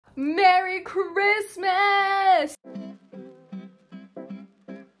Merry Christmas!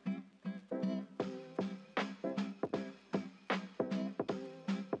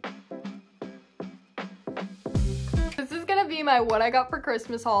 This is gonna be my what I got for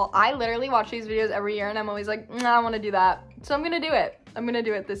Christmas haul. I literally watch these videos every year and I'm always like, I want to do that. So I'm gonna do it. I'm gonna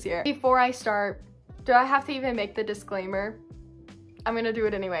do it this year. Before I start, do I have to even make the disclaimer? I'm gonna do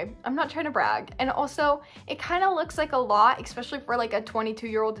it anyway. I'm not trying to brag. And also, it kind of looks like a lot, especially for like a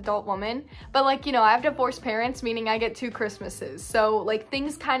 22-year-old adult woman. But like, you know, I have divorced parents, meaning I get 2 Christmases. So like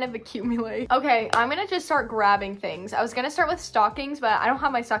things kind of accumulate. Okay, I'm gonna just start grabbing things. I was gonna start with stockings, but I don't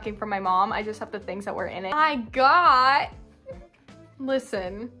have my stocking from my mom. I just have the things that were in it. I got,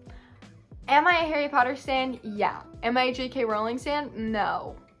 listen, am I a Harry Potter stan? Yeah. Am I a J.K. Rowling stan?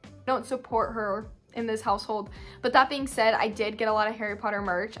 No. Don't support her in this household. But that being said, I did get a lot of Harry Potter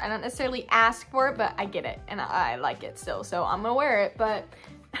merch. I don't necessarily ask for it, but I get it and I like it still, so I'm gonna wear it. But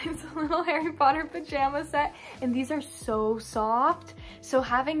it's a little Harry Potter pajama set and these are so soft, so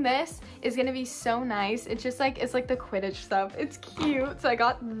having this is gonna be so nice. It's just like, it's like the Quidditch stuff. It's cute, so I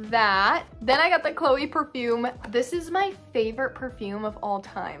got that. Then I got the Chloe perfume. This is my favorite perfume of all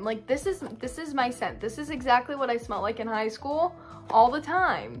time. Like this is my scent. This is exactly what I smelled like in high school all the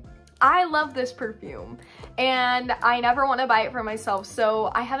time. I love this perfume and I never want to buy it for myself,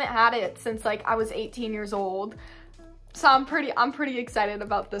 so I haven't had it since like I was 18 years old. So I'm pretty excited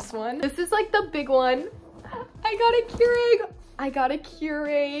about this one. This is like the big one. I got a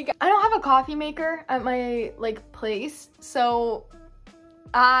Keurig. I don't have a coffee maker at my like place, so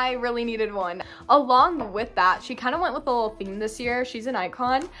I really needed one. Along with that, she kind of went with a little theme this year. She's an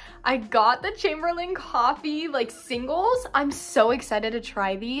icon. I got the Chamberlain coffee like singles. I'm so excited to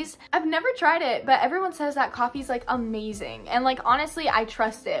try these. I've never tried it, but everyone says that coffee's like amazing. And like honestly, I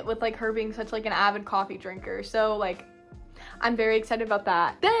trust it with like her being such like an avid coffee drinker. So like I'm very excited about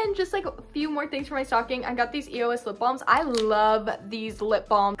that. Then just like a few more things for my stocking. I got these EOS lip balms. I love these lip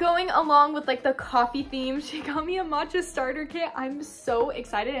balms. Going along with like the coffee theme, she got me a matcha starter kit. I'm so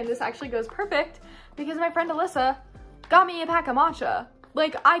excited, and this actually goes perfect because my friend Alyssa got me a pack of matcha.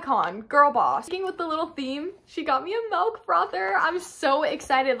 Like icon, girl boss. Sticking with the little theme, she got me a milk frother. I'm so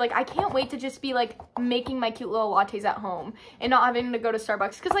excited. Like I can't wait to just be like making my cute little lattes at home and not having to go to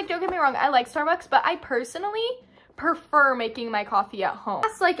Starbucks. Cause like don't get me wrong, I like Starbucks, but I personally prefer making my coffee at home.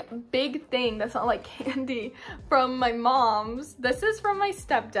 That's like big thing that's not like candy from my mom's. This is from my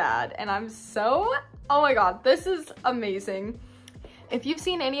stepdad and I'm so, oh my god, this is amazing. If you've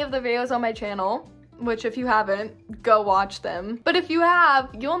seen any of the videos on my channel, which if you haven't, go watch them. But if you have,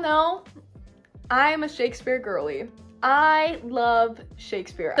 you'll know I'm a Shakespeare girly. I love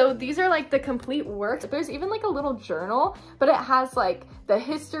Shakespeare. So these are like the complete works. There's even like a little journal, but it has like the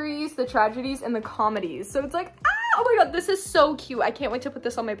histories, the tragedies, and the comedies. So it's like, oh my god, this is so cute. I can't wait to put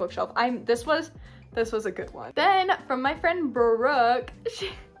this on my bookshelf. This was a good one. Then from my friend Brooke,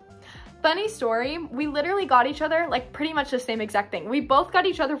 funny story, we literally got each other like pretty much the same exact thing. We both got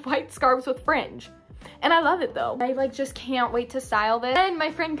each other white scarves with fringe. And I love it though. I like just can't wait to style this. And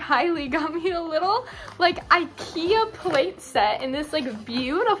my friend Kylie got me a little like IKEA plate set in this like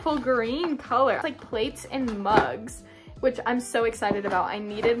beautiful green color. It's like plates and mugs, which I'm so excited about. I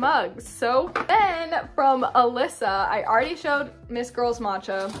needed mugs. So then from Alyssa, I already showed Miss Girls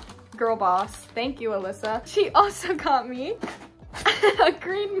Matcha, girl boss. Thank you, Alyssa. She also got me a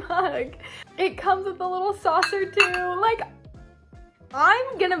green mug. It comes with a little saucer too. Like,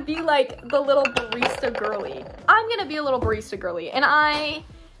 I'm gonna be like the little barista girly. I'm gonna be a little barista girly and I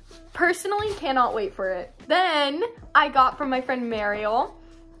personally cannot wait for it. Then I got from my friend Mariel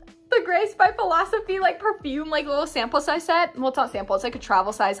the Grace by Philosophy like perfume, like little sample size set. Well, it's not sample, it's like a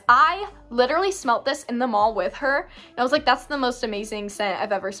travel size. I literally smelt this in the mall with her and I was like, that's the most amazing scent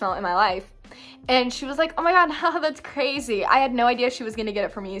I've ever smelled in my life. And she was like, oh my god, that's crazy. I had no idea she was gonna get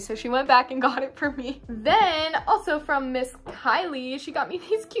it for me, so she went back and got it for me. Then also from Miss Kylie, she got me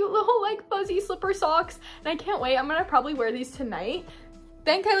these cute little like fuzzy slipper socks and I can't wait. I'm gonna probably wear these tonight.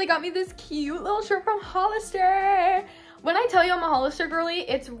 Then Kylie got me this cute little shirt from Hollister. When I tell you I'm a Hollister girly,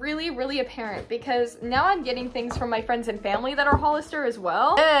 it's really, really apparent because now I'm getting things from my friends and family that are Hollister as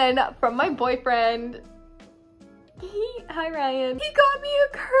well. And from my boyfriend, hi Ryan, he got me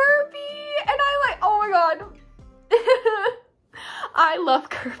a Kirby and I like, oh my god. I love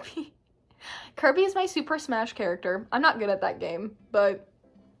Kirby. Kirby is my Super Smash character. I'm not good at that game, but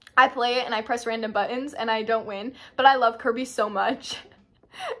I play it and I press random buttons and I don't win, but I love Kirby so much.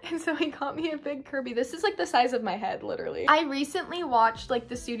 And so he got me a big Kirby. This is like the size of my head, literally. I recently watched like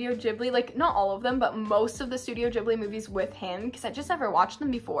the Studio Ghibli, like not all of them, but most of the Studio Ghibli movies with him because I just never watched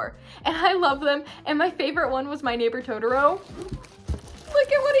them before. And I love them. And my favorite one was My Neighbor Totoro.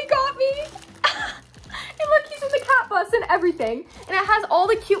 Look at what he everything. And it has all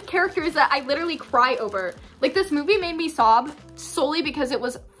the cute characters that I literally cry over. Like, this movie made me sob solely because it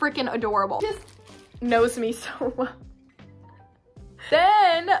was freaking adorable. It just knows me so well.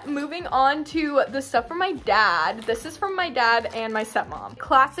 Then moving on to the stuff from my dad. This is from my dad and my stepmom.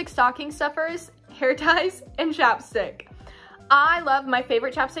 Classic stocking stuffers, hair ties, and chapstick. I love, my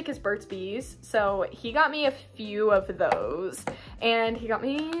favorite chapstick is Burt's Bees. So he got me a few of those. And he got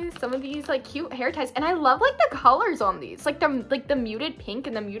me some of these like cute hair ties. And I love like the colors on these. Like the muted pink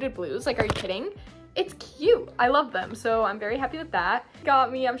and the muted blues. Like, are you kidding? It's cute. I love them. So I'm very happy with that.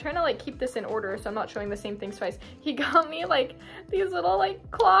 Got me, I'm trying to like keep this in order so I'm not showing the same things twice. He got me like these little like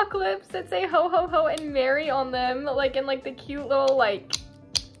claw clips that say ho ho ho and Merry on them. Like in like the cute little like,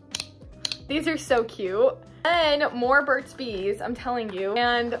 these are so cute. And more Burt's Bees, I'm telling you.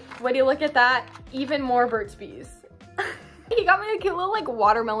 And when you look at that, even more Burt's Bees. He got me a cute little like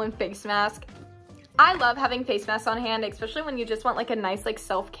watermelon face mask. I love having face masks on hand, especially when you just want like a nice like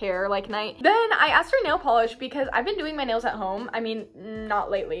self-care like night. Then I asked for nail polish because I've been doing my nails at home. I mean, not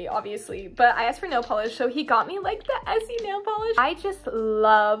lately, obviously, but I asked for nail polish, so he got me like the Essie nail polish. I just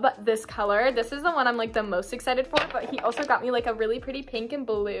love this color. This is the one I'm like the most excited for, but he also got me like a really pretty pink and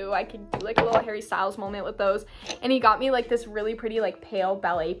blue. I could do like a little Harry Styles moment with those. And he got me like this really pretty like pale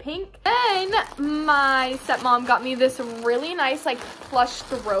ballet pink. Then my stepmom got me this really nice like plush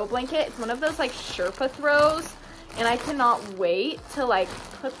throw blanket. It's one of those like Sherpa throws, and I cannot wait to like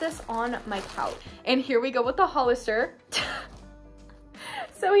put this on my couch. And here we go with the Hollister.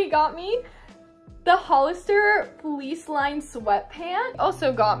 So he got me the Hollister fleece lined sweatpants.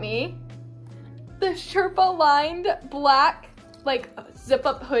 Also got me the Sherpa lined black like zip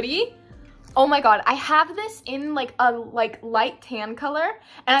up hoodie. Oh my god, I have this in like a light tan color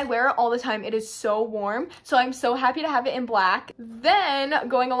and I wear it all the time. It is so warm, so I'm so happy to have it in black. Then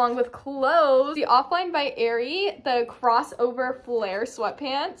going along with clothes, the Offline by R.E, the crossover flare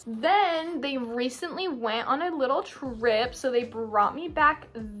sweatpants. Then they recently went on a little trip, so they brought me back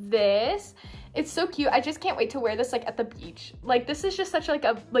this. It's so cute. I just can't wait to wear this like at the beach. Like, this is just such like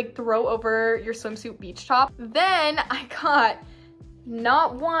a like throw over your swimsuit beach top. Then I got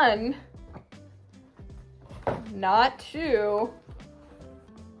not one, not two,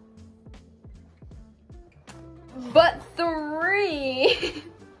 but 3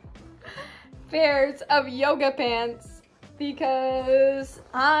 pairs of yoga pants because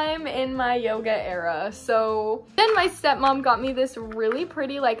I'm in my yoga era. So then my stepmom got me this really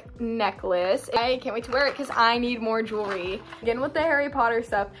pretty like necklace. I can't wait to wear it because I need more jewelry. Again, with the Harry Potter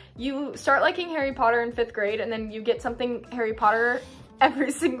stuff, you start liking Harry Potter in 5th grade and then you get something Harry Potter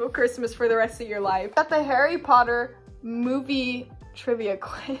every single Christmas for the rest of your life. Got the Harry Potter movie trivia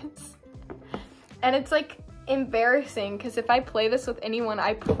quiz. And it's like embarrassing because if I play this with anyone,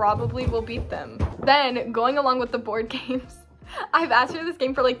 I probably will beat them. Then going along with the board games, I've asked for this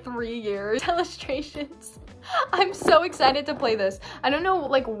game for like 3 years. Illustrations. I'm so excited to play this. I don't know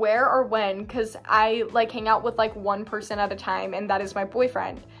like where or when because I like hang out with like one person at a time and that is my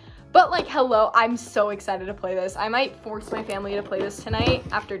boyfriend. But like, hello, I'm so excited to play this. I might force my family to play this tonight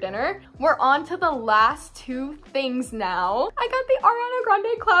after dinner. We're on to the last 2 things now. I got the Ariana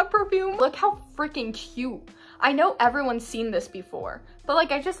Grande Cloud perfume. Look how freaking cute. I know everyone's seen this before, but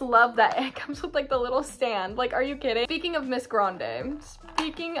like, I just love that it comes with like the little stand. Like, are you kidding? Speaking of Miss Grande,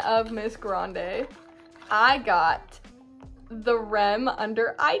 I got the R.E.M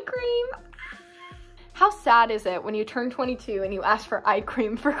under eye cream. How sad is it when you turn 22 and you ask for eye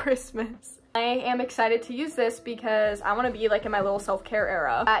cream for Christmas? I am excited to use this because I want to be like in my little self-care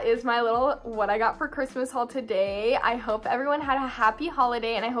era. That is my little what I got for Christmas haul today. I hope everyone had a happy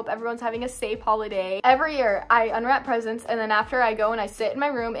holiday and I hope everyone's having a safe holiday. Every year I unwrap presents and then after I go and I sit in my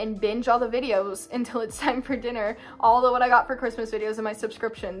room and binge all the videos until it's time for dinner. All the what I got for Christmas videos in my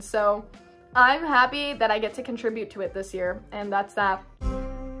subscription. So I'm happy that I get to contribute to it this year, and that's that.